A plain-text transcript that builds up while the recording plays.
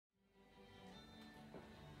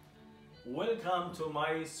Welcome to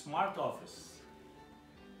my smart office.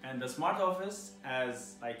 And the smart office,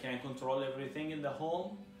 as I can control everything in the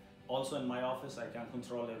home, also in my office I can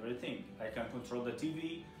control everything. I can control the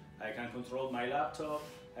TV, I can control my laptop,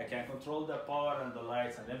 I can control the power and the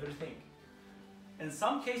lights and everything. In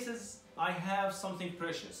some cases, I have something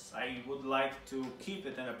precious. I would like to keep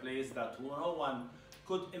it in a place that no one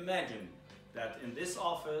could imagine that in this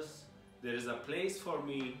office there is a place for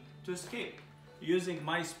me to escape. Using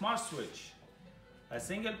my smart switch, a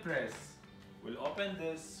single press will open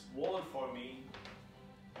this wall for me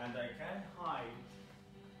and I can hide.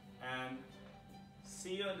 And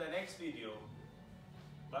see you in the next video.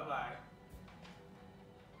 Bye bye.